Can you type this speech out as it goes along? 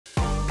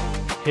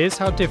Here's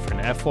how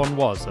different F1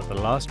 was at the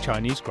last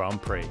Chinese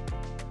Grand Prix.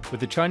 With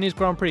the Chinese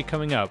Grand Prix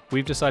coming up,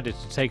 we've decided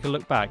to take a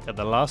look back at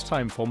the last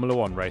time Formula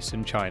 1 raced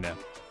in China.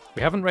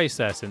 We haven't raced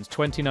there since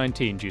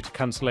 2019 due to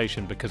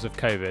cancellation because of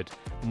COVID,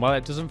 and while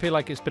it doesn't feel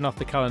like it's been off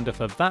the calendar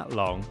for that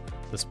long,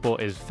 the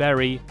sport is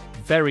very,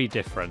 very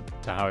different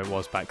to how it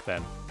was back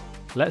then.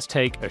 Let's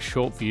take a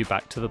short view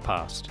back to the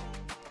past.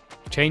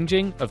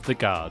 Changing of the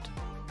guard.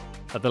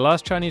 At the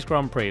last Chinese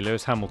Grand Prix,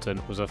 Lewis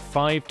Hamilton was a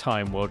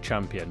 5-time world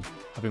champion,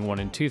 having won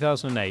in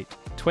 2008,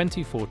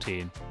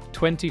 2014,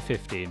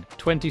 2015,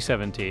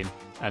 2017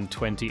 and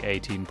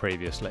 2018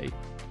 previously.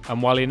 And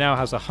while he now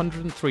has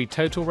 103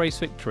 total race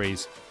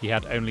victories, he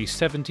had only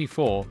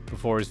 74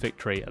 before his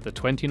victory at the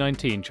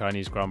 2019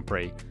 Chinese Grand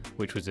Prix,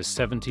 which was his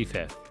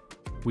 75th.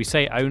 We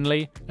say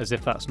only as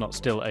if that's not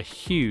still a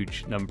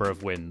huge number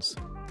of wins.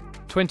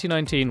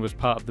 2019 was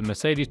part of the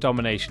Mercedes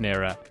domination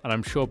era, and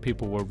I'm sure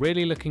people were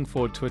really looking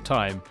forward to a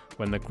time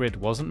when the grid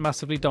wasn't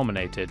massively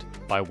dominated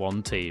by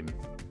one team.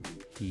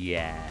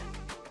 Yeah.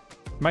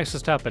 Max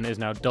Verstappen is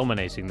now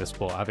dominating the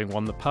sport, having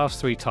won the past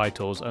 3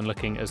 titles and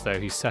looking as though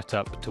he's set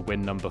up to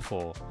win number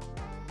 4.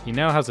 He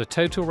now has a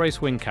total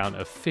race win count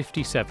of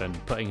 57,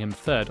 putting him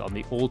 3rd on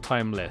the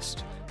all-time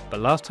list. But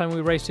last time we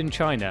raced in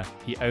China,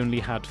 he only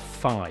had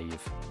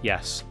 5.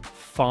 Yes,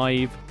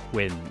 5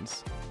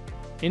 wins.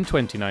 In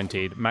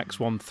 2019, Max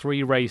won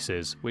 3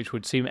 races, which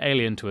would seem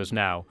alien to us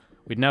now.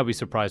 We'd now be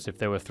surprised if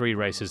there were 3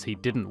 races he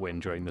didn't win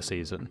during the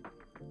season.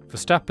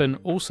 Verstappen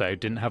also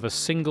didn't have a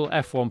single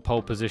F1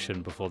 pole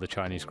position before the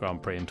Chinese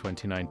Grand Prix in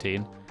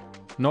 2019,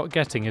 not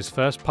getting his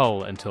first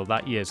pole until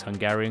that year's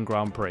Hungarian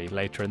Grand Prix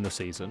later in the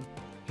season.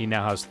 He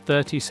now has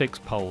 36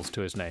 poles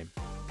to his name.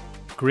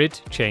 Grid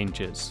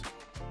changes.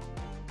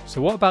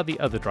 So what about the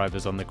other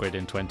drivers on the grid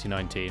in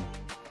 2019?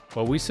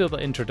 Well, we saw the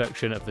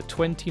introduction of the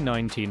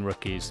 2019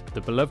 rookies,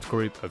 the beloved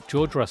group of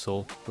George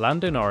Russell,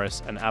 Lando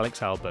Norris and Alex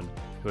Albon,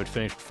 who had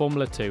finished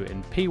Formula 2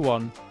 in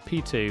P1,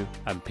 P2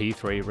 and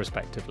P3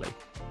 respectively.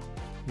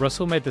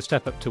 Russell made the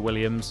step up to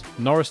Williams,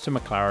 Norris to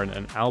McLaren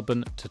and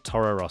Albon to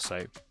Toro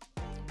Rosso.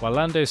 While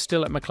Lando's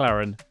still at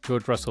McLaren,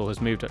 George Russell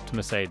has moved up to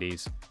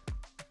Mercedes.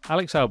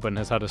 Alex Albon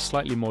has had a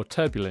slightly more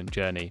turbulent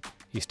journey.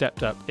 He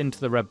stepped up into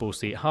the Red Bull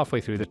seat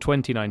halfway through the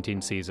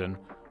 2019 season,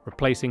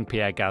 replacing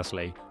Pierre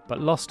Gasly, but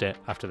lost it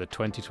after the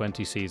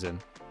 2020 season,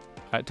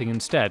 acting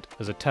instead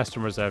as a test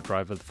and reserve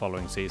driver the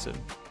following season.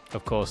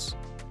 Of course,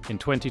 in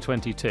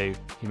 2022,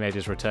 he made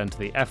his return to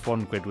the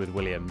F1 grid with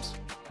Williams,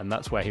 and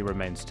that's where he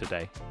remains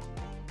today.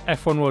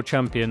 F1 World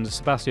Champions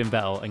Sebastian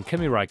Vettel and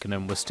Kimi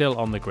Raikkonen were still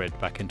on the grid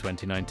back in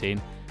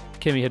 2019.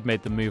 Kimi had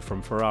made the move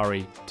from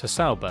Ferrari to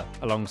Sauber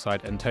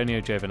alongside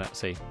Antonio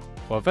Giovinazzi,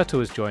 while Vettel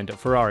was joined at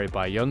Ferrari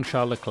by young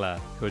Charles Leclerc,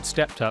 who had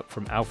stepped up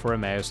from Alfa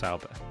Romeo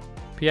Sauber.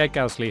 Pierre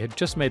Gasly had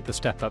just made the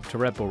step up to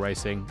Red Bull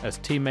Racing as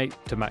teammate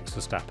to Max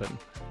Verstappen,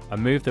 a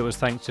move that was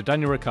thanks to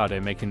Daniel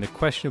Ricciardo making the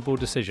questionable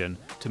decision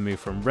to move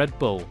from Red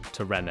Bull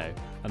to Renault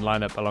and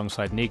line up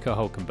alongside Nico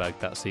Hülkenberg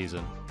that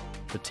season.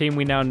 The team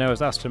we now know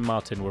as Aston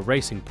Martin were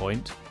Racing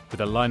Point, with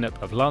a lineup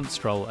of Lance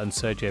Stroll and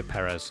Sergio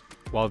Perez,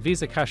 while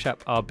Visa Cash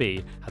App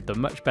RB had the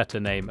much better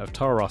name of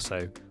Toro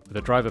Rosso, with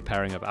a driver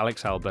pairing of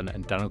Alex Albon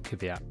and Daniel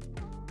Kvyat.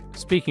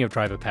 Speaking of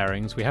driver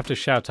pairings, we have to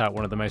shout out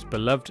one of the most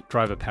beloved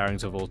driver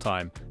pairings of all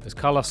time, as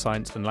Carlos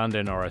Sainz and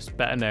Lando Norris,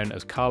 better known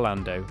as Carl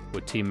Lando,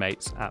 were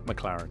teammates at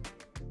McLaren.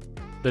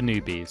 The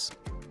newbies.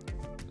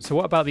 So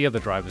what about the other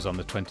drivers on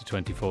the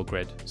 2024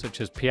 grid,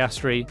 such as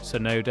Piastri,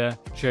 Tsunoda,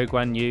 Zhou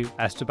Guanyu,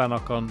 Esteban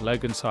Ocon,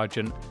 Logan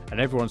Sargent, and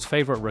everyone's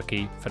favourite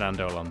rookie,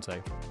 Fernando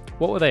Alonso?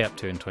 What were they up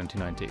to in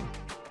 2019?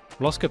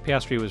 Well, Oscar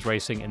Piastri was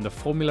racing in the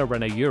Formula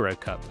Renault Euro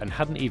Cup and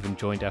hadn't even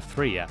joined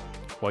F3 yet,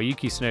 while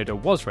Yuki Tsunoda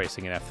was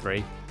racing in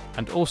F3,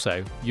 and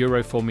also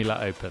Euro Formula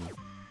Open.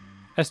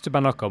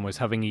 Esteban Ocon was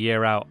having a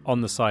year out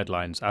on the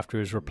sidelines after he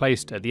was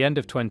replaced at the end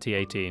of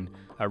 2018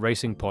 at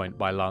Racing Point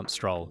by Lance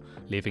Stroll,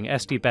 leaving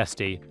Esti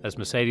Besti as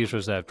Mercedes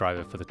reserve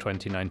driver for the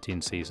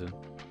 2019 season.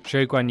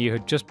 Zhou Guanyu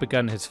had just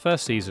begun his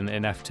first season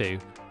in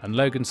F2 and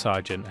Logan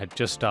Sargent had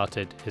just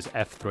started his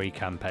F3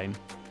 campaign.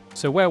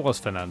 So where was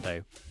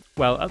Fernando?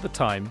 Well, at the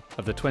time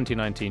of the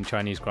 2019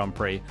 Chinese Grand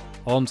Prix,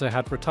 Alonso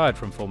had retired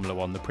from Formula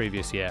 1 the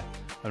previous year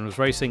and was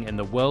racing in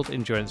the World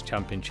Endurance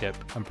Championship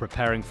and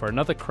preparing for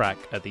another crack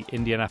at the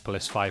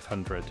Indianapolis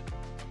 500.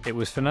 It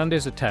was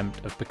Fernando's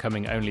attempt of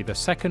becoming only the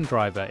second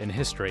driver in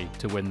history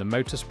to win the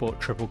Motorsport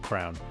Triple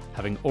Crown,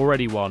 having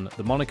already won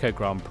the Monaco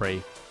Grand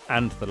Prix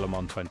and the Le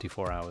Mans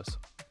 24 Hours.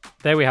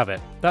 There we have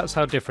it. That's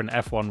how different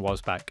F1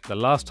 was back the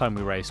last time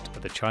we raced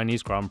at the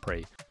Chinese Grand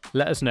Prix.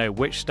 Let us know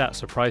which stat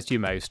surprised you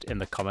most in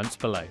the comments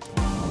below.